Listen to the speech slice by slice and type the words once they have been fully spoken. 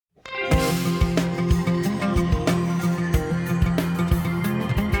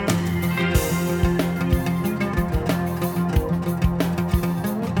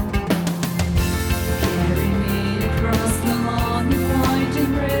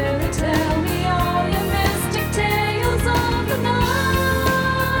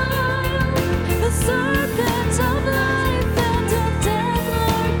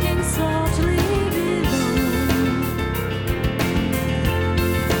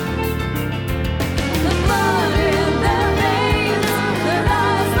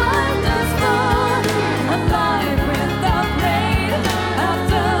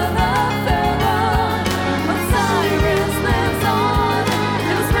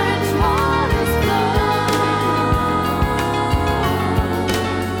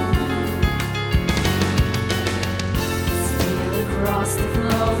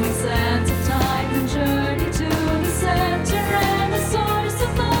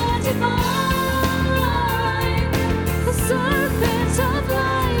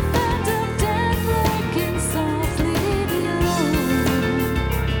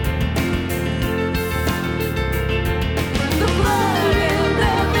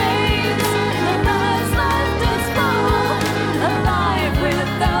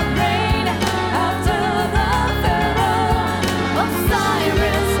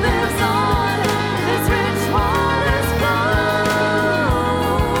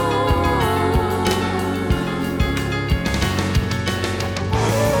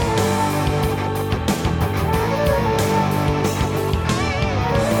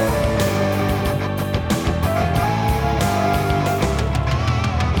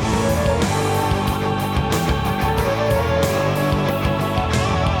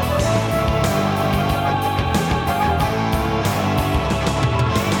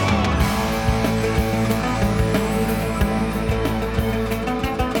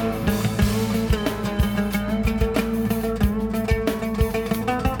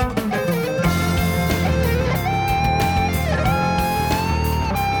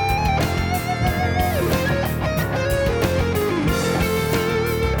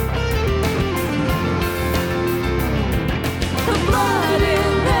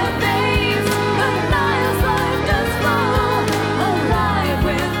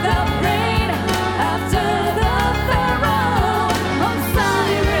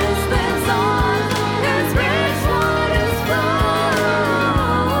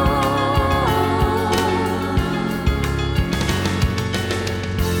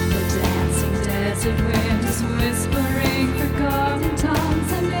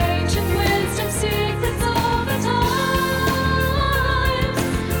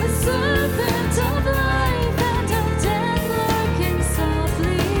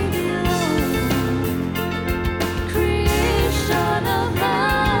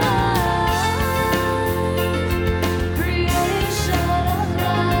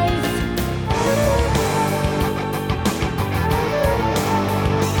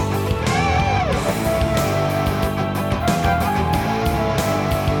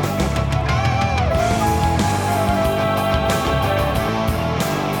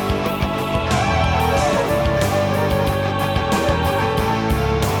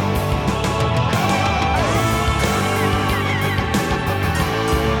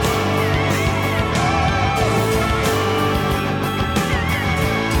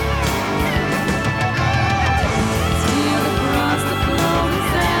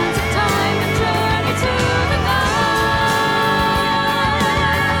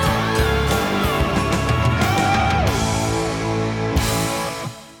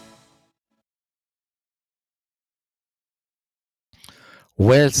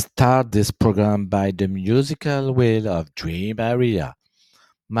We'll start this program by the musical wheel of Dream Aria,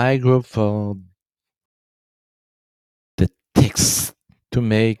 my group for the text to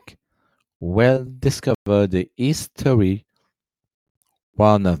make well discover the history,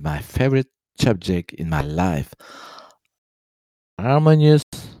 one of my favorite subjects in my life. Harmonious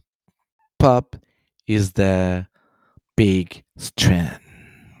pop is the big strength.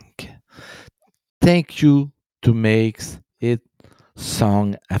 Thank you to make it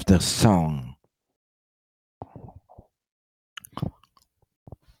song after song.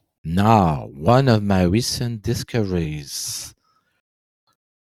 Now, one of my recent discoveries,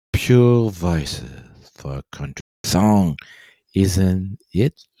 pure voices for a country song, isn't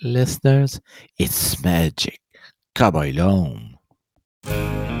it, listeners? It's magic. Cowboy Loam.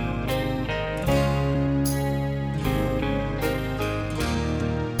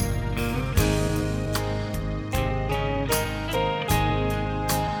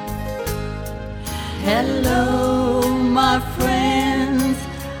 Hello, my friends,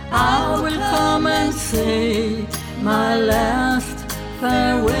 I will come and say my last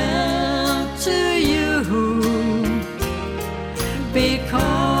farewell to you,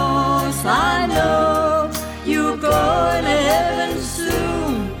 because I know you're going to heaven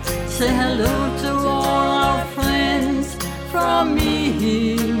soon. Say hello to all our friends from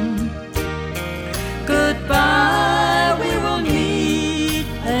me. Goodbye, we will meet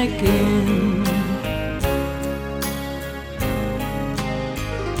again.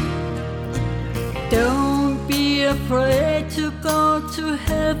 Don't be afraid to go to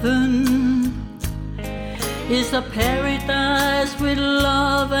heaven. It's a paradise with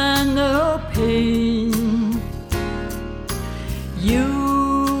love and no pain.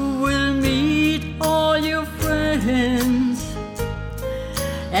 You will meet all your friends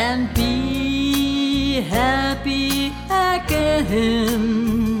and be happy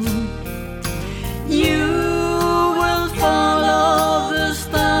again. You will follow the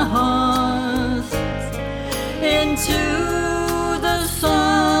stars into the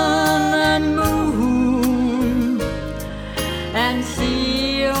sun and moon and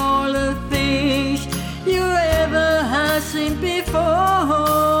see all the things you ever have seen before.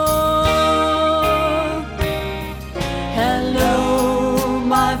 Hello,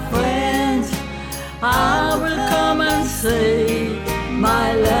 my friends, I will come and say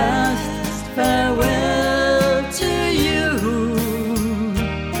my last farewell to you,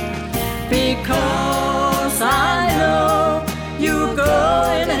 because I know you're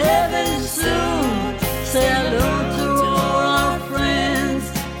going to heaven soon. Say hello to all our friends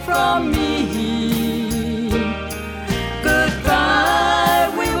from me. Goodbye,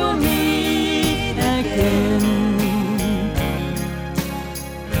 we will meet again.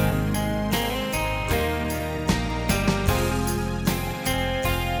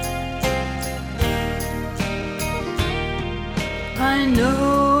 I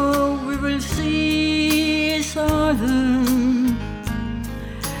know we will see each other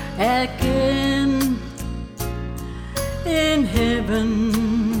again in heaven,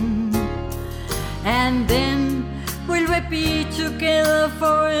 and then we'll be together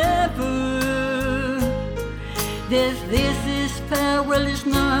forever. This is farewell, is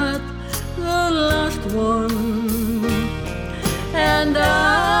not the last one, and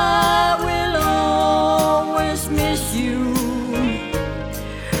I will always miss you.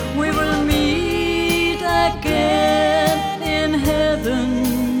 We will meet again in heaven.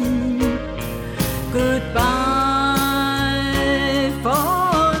 Goodbye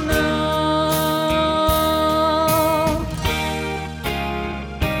for now.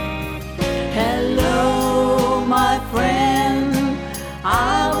 Hello, my friend,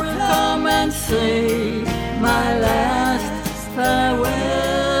 I will come and say my last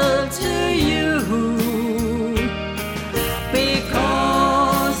farewell to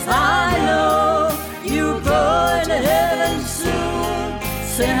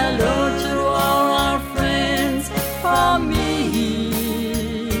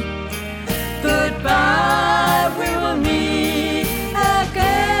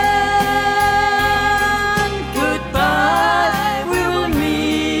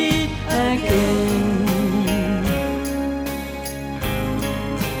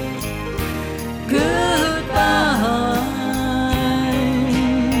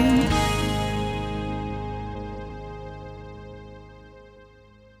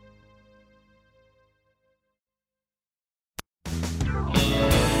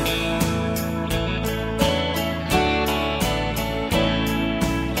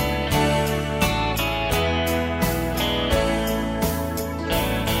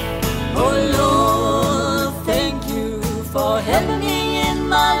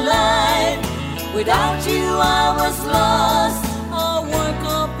Without you I was lost. I woke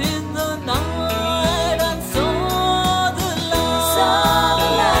up in the night and saw the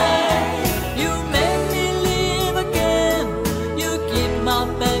light. You made me live again. You keep my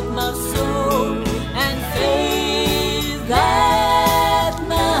back, my soul, and faith that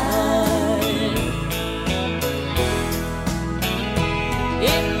night.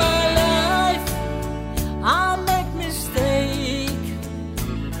 In my life I make mistake.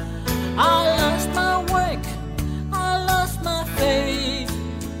 I lost my work, I lost my faith.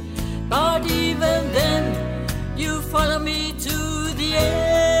 But even then, you follow me to the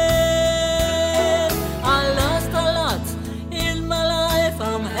end. I lost a lot in my life.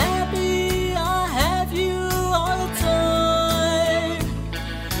 I'm happy I have you all the time.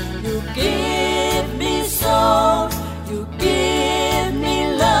 You give me soul, you give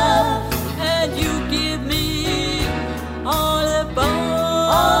me love, and you give me all about.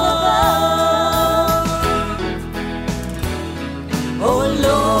 Oh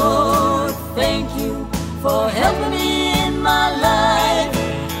Lord, thank you for helping me in my life.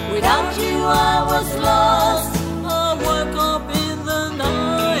 Without you I was lost. I woke up in the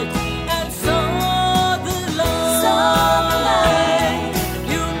night and saw the light.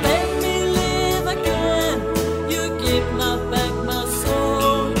 You make me live again. You keep my back, my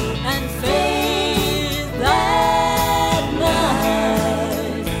soul, and faith that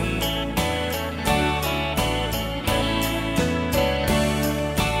night.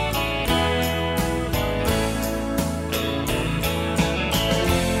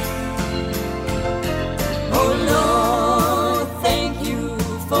 Oh Lord, thank you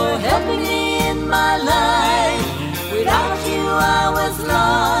for helping me in my life. Without you I was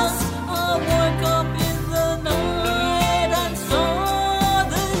lost. I woke up in the night and saw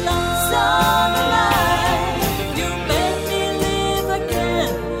the light. You made me live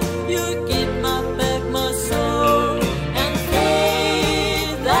again. You keep my back, my soul, and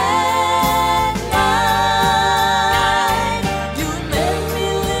faith that night. You made me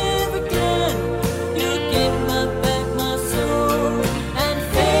live again. You keep my back, my soul, and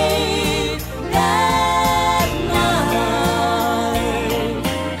faith that night.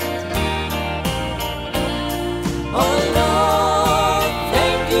 Oh Lord,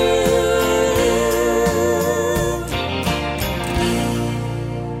 thank you.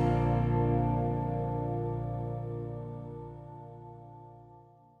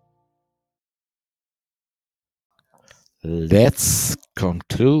 Let's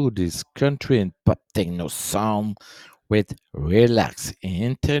conclude this country and pop techno song with relax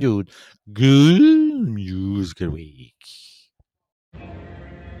interlude. Good music week.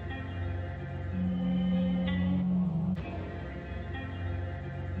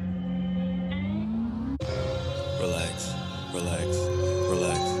 Relax, relax,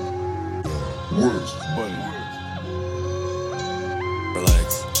 relax. Worst money.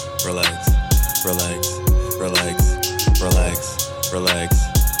 Relax, relax, relax, relax, relax, relax,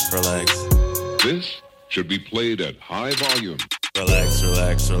 relax. This should be played at high volume. Relax,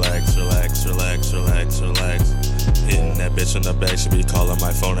 relax, relax, relax, relax, relax, relax. Hitting that bitch in the back, she be calling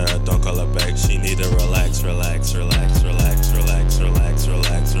my phone and I don't call her back. She need to relax, relax, relax, relax, relax, relax,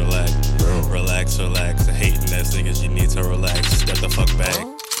 relax, relax. Relax, relax. Hating ass niggas, you need to relax. Step the fuck back.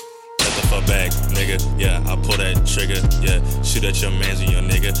 Step the fuck back, nigga. Yeah, I pull that trigger. Yeah, shoot at your mans and your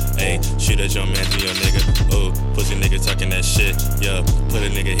nigga. Ayy, shoot at your mans and your nigga. Ooh, pussy nigga talking that shit. Yeah, put a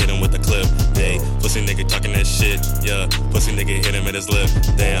nigga hit him with the clip. Ayy, pussy nigga talking that shit. Yeah, pussy nigga hit him in his lip.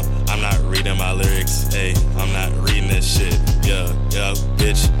 Damn, I'm not reading my lyrics. Ayy, I'm not reading that shit. Yeah, yeah,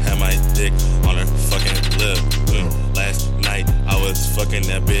 bitch had my dick on her fucking lip. Last night I was fucking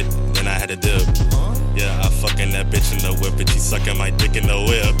that bitch, then I had to dip. Yeah, I fucking that bitch in the whip, but she sucking my dick in the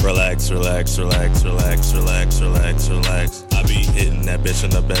whip. Relax, relax, relax, relax, relax, relax, relax. I be hitting that bitch in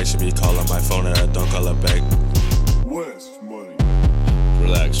the back, she be calling my phone and I don't call her back. West money.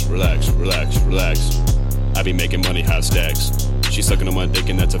 Relax, relax, relax, relax. I be making money hot stacks. She sucking on my dick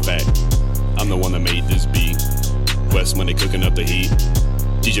and that's a fact. I'm the one that made this beat. West money cooking up the heat.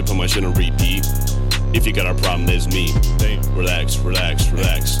 DJ put my shit on repeat. If you got a problem, there's me. Relax, relax,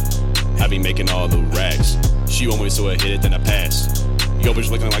 relax. I be making all the racks. She want me so I hit it, then I pass. Yo, bitch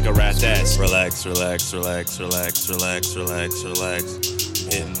looking like a rat's ass. Relax, relax, relax, relax, relax, relax, relax.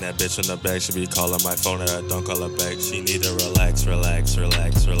 Hitting that bitch in the back, she be calling my phone and I don't call her back. She need to relax, relax,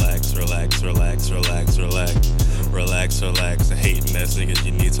 relax, relax, relax, relax, relax, relax. Relax, relax. Hating ass niggas,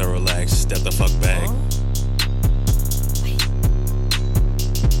 you need to relax. Step the fuck back.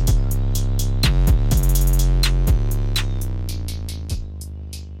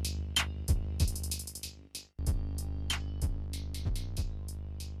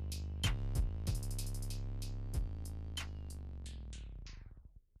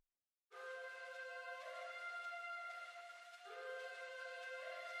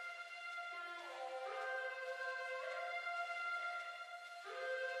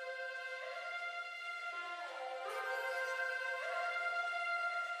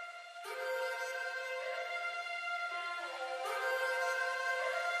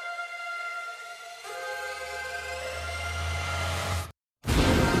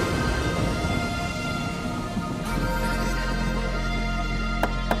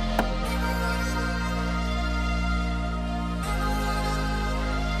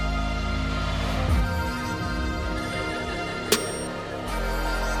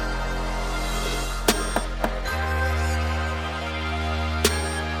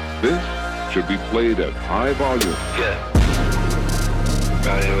 This should be played at high volume. Yeah.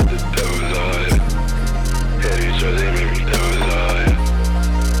 Riding with the toes on. Head each other, make me toes on.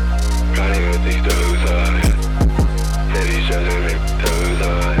 Riding with these toes on. Head each other, make me toes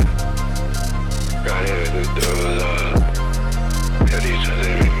on. Riding with the toes on. Head each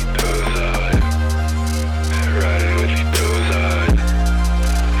other, make me toes on. Riding with these toes on.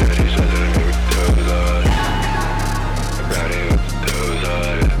 Head each other, make me toes on. Riding with the toes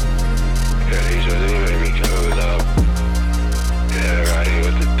on. Head each other, make me toes up. Yeah, riding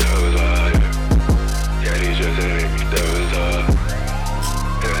with the toes on. Head each other, make me toes up.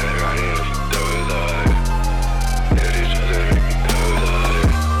 Yeah, riding with the toes on. Head each other, make me toes on.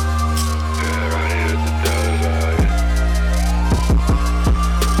 Yeah, riding with the toes on.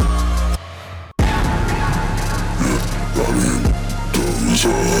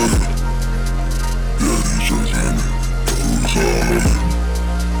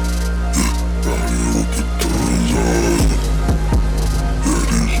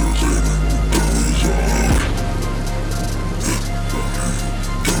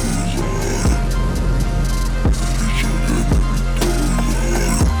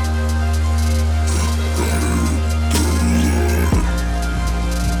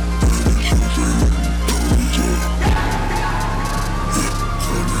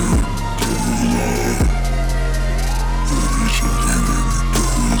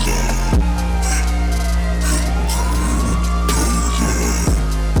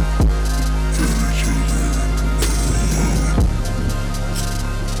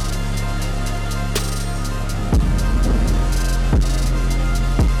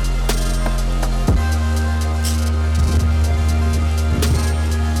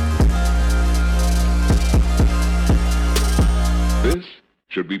 This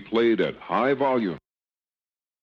should be played at high volume.